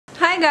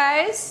Hi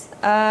guys,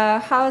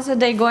 how's the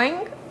day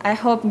going? I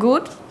hope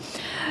good.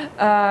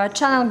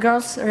 Channel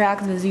Girls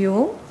React with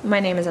you. My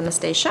name is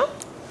Anastasia.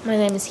 My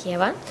name is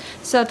Yeva.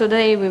 So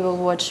today we will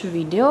watch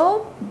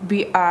video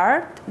Be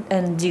Art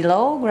and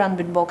Dilo Grand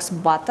Beatbox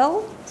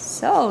battle.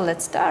 So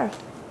let's start.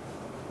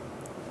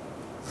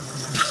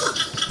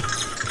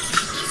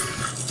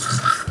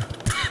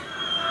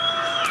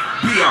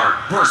 Be Art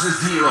versus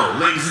Dilo.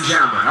 Ladies and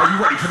gentlemen, are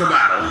you ready for the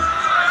battle?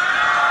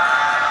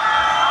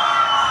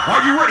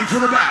 Are you ready for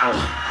the battle?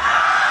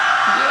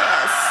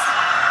 Yes,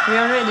 we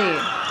are ready.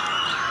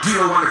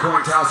 Dilo won the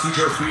coin toss. He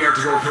chose Be Art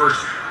to go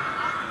first.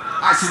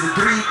 I say the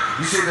 3,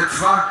 you say the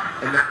 2,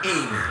 and the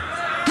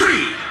 1.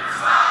 3.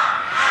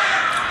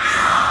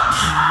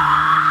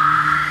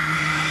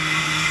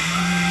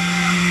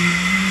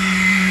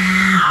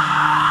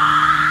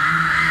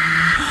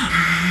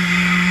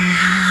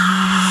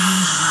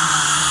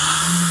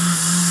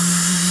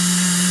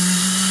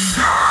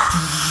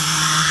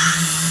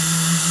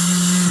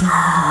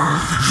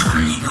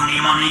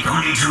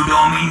 Money to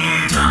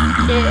dominate.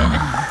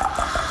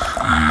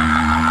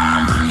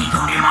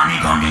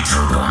 Money to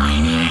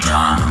dominate.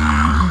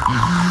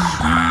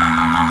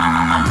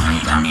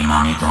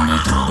 Money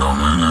to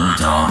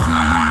dominate.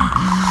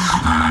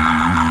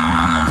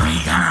 We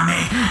gonna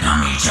make a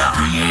major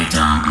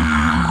creator.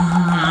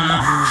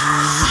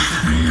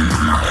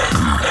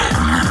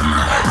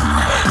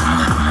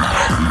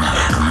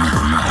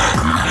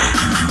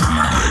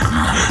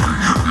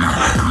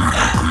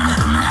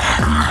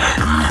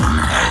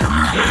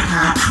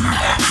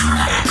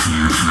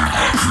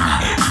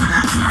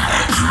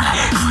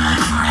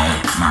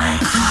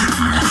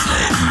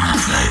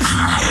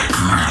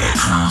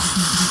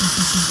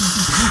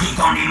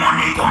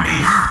 Money.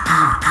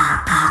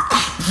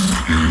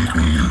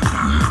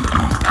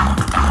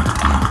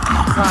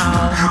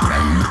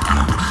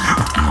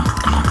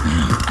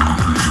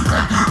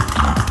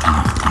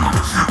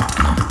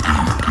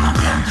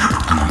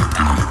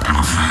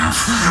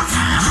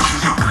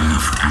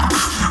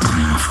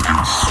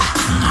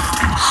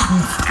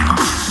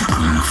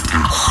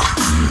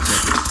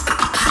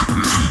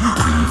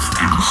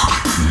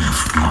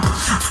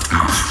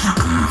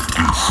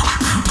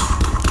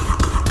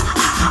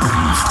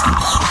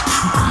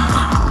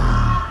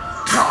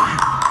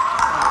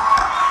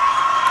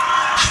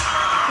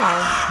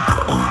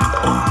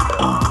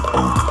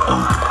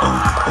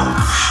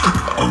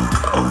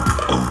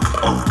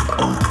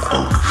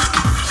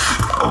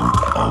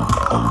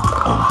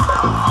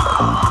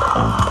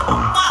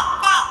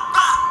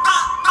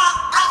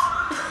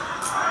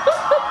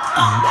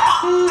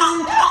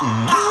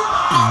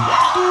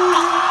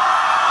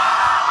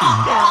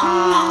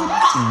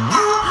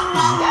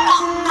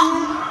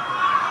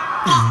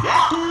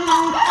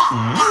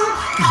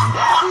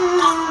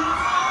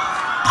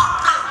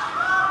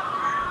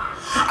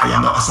 I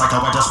am not a psycho,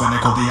 I just want to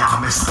call the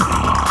alchemist.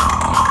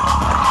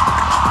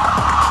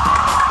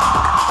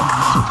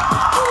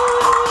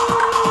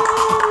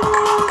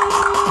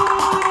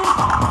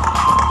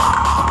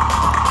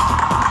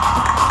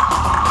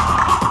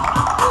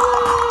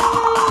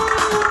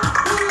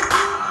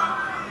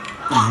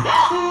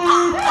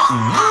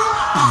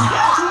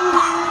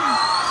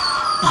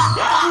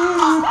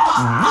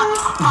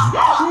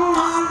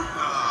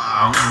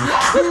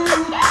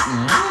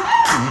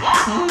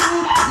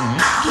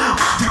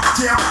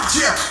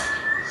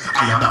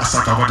 I am not a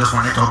sucker, I just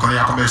want to go the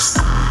alchemist.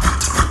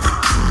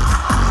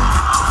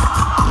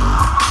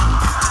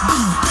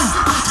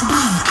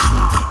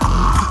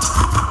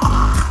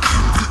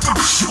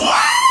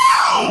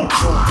 Wow!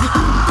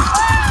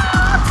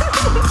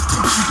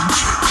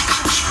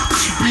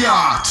 Be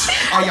Art,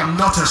 I am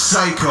not a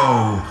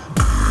psycho.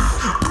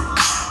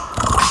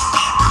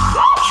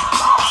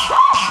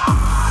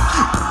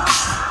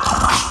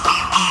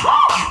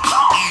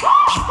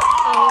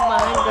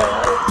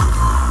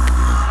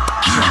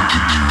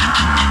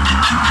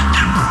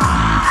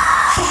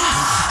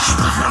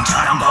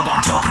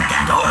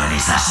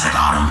 Slash the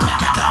garden,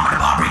 cap down with the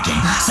bar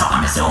breaking. Stop on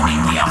the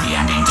zoning, we up the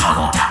ending.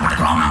 Toggle tap with the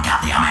ground and cap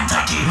the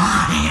amenity.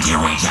 Into your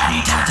way,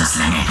 chatty, tell it to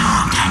sling it.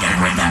 Can't get a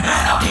grip, then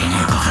bird out in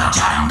here. Puff out,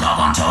 chat and dog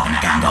on talking.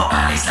 I can go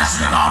early.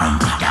 Slash the garden,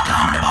 cap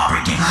down with the bar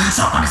breaking.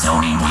 Stop on the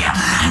zoning, we up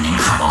ending.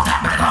 Toggle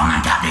tap with the ground and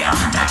cap the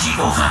amenity.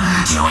 Go for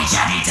to your way,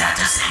 chatty, tell it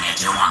to sling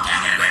it. You want,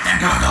 can't get a grip, then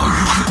bird out.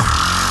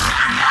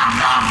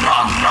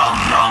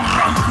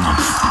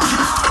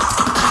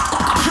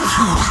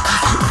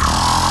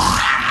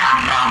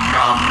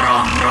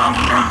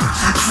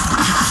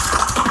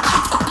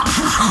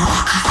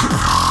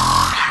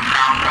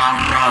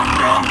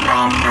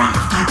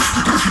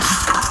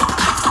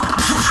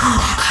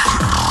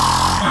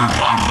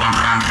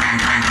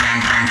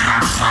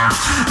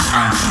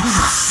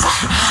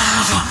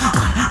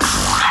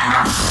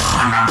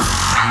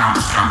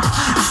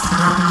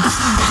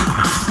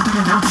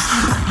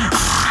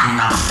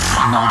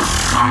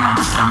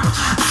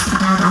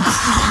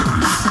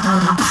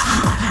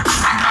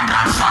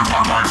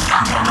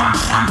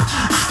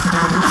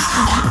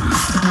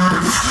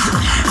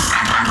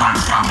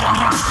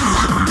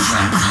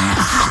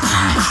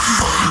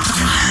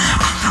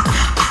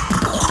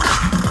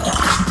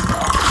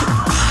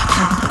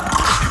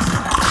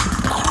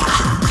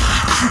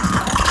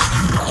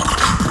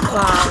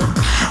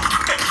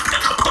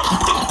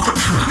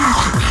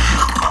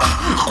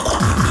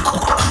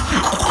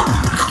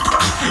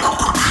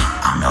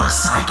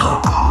 Psycho.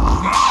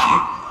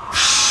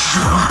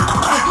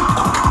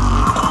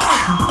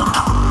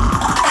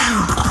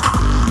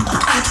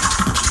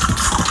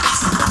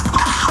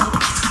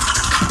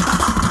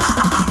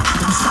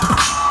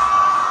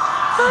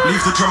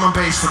 Leave the drum and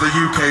bass for the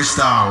UK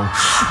style.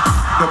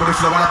 Nobody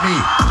flow like me.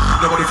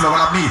 Nobody flow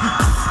like me.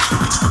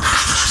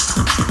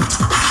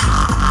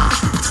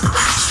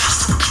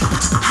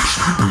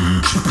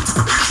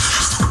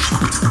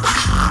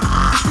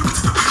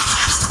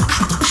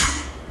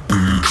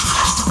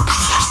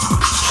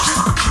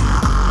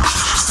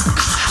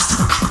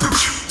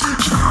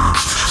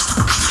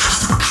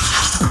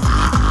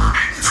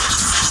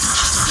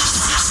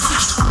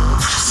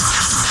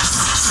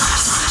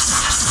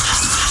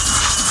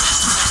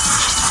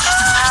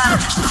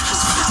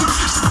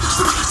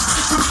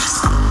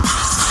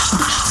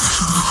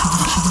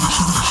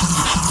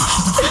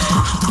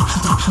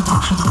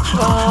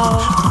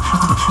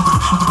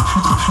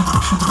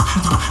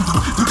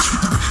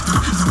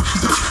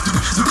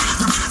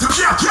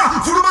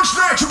 Yeah, full of my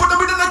snatch, you put them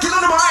in the killing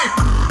them high.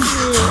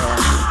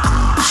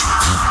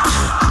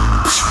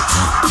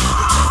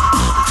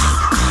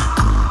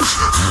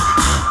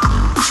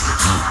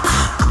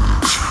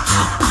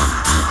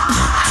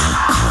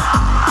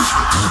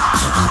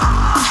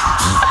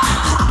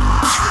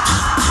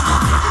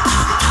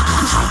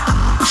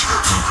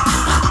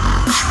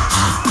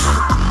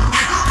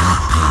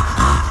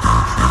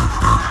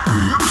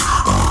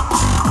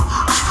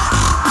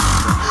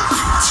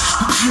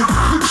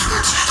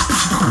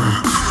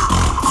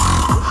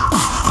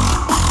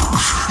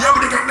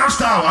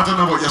 I don't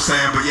know what you're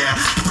saying, but yeah.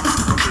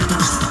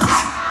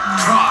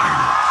 Try.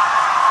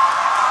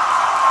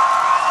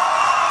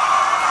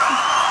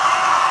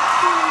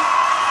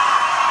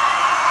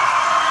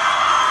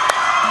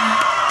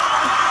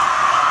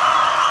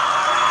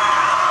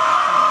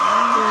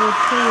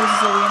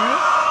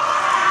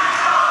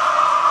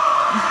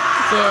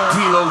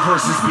 D-Lo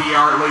versus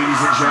BR,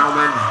 ladies and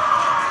gentlemen.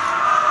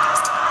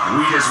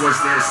 We just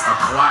witnessed a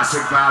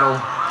classic battle.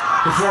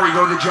 Before we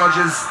go to the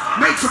judges,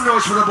 make some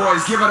noise for the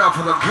boys. Give it up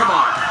for them. Come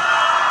on.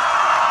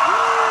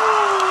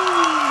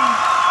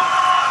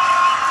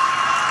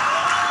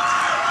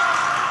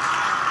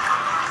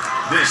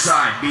 This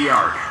side,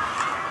 BR.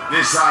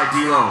 This side,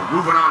 D-Lo.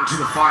 Moving on to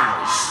the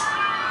finals.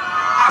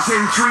 I'll say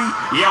the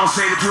 3. Y'all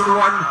say the 2 to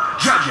 1.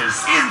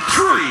 Judges in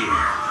 3.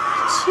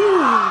 2.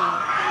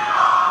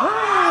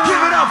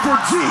 Give it up for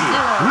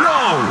D-Lo.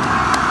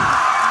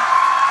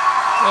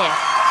 Yeah.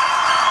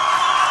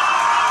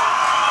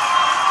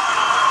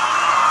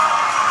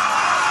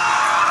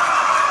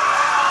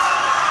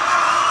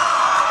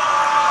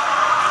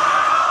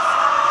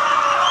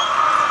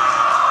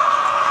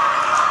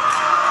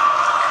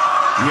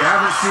 You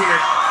haven't seen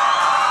it.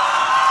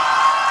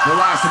 The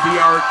last of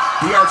BR.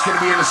 BR's going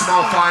to be in the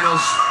small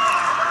finals,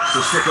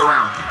 so stick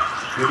around.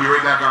 He'll be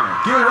right back on it.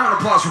 Give it a round of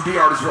applause for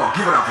BR as well.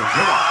 Give it up for him.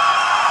 Come on.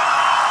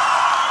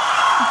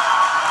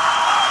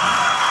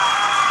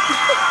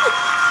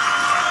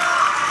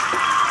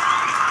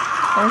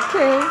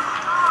 Okay.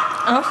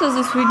 After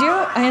this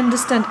video, I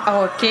understand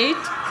our Kate.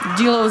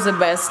 D-Lo the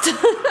best.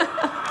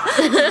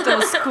 It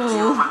was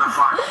cool.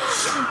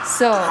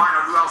 So,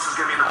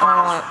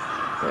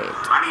 wait.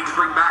 I need to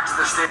bring back to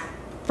the stage.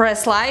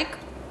 Press like,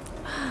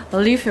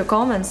 leave your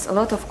comments, a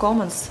lot of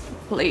comments,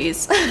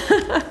 please.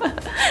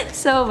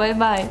 So, bye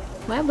bye.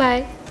 Bye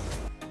bye.